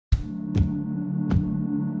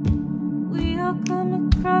come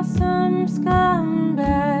across some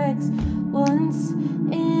scumbags once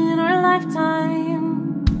in our lifetime.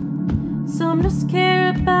 Some just care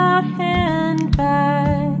about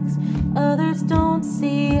handbags, others don't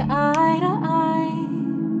see eye to eye.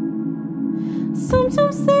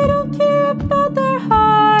 Sometimes they don't care about their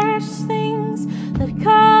harsh things that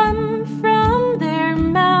come from their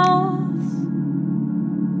mouths.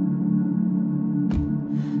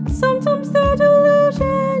 Sometimes they're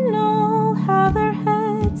delusional, have their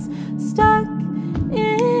heads stuck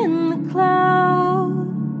in the clouds.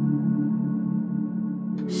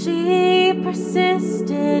 She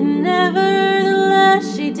persisted, nevertheless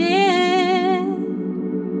she did.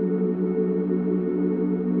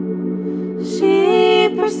 She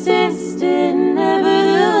persisted,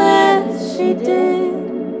 nevertheless she did.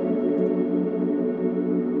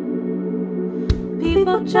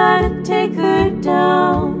 People try to take her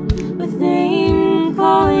down with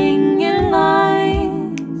name-calling and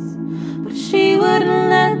lies, but she wouldn't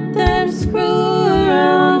let them screw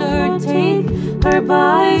around or take her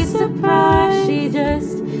by surprise. She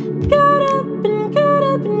just got up and got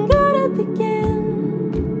up and got up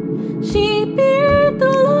again. She beat the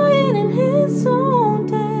lion in his own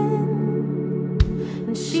den,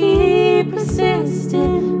 and she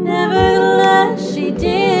persisted, nevertheless she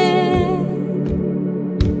did.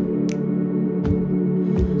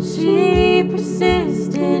 She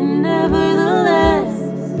persisted, nevertheless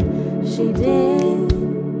she did.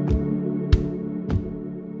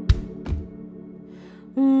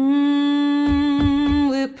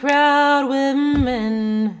 We're proud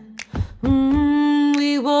women.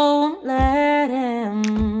 We won't let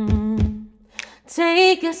him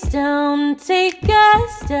take us down, take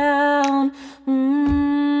us down.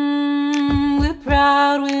 We're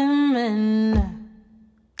proud women.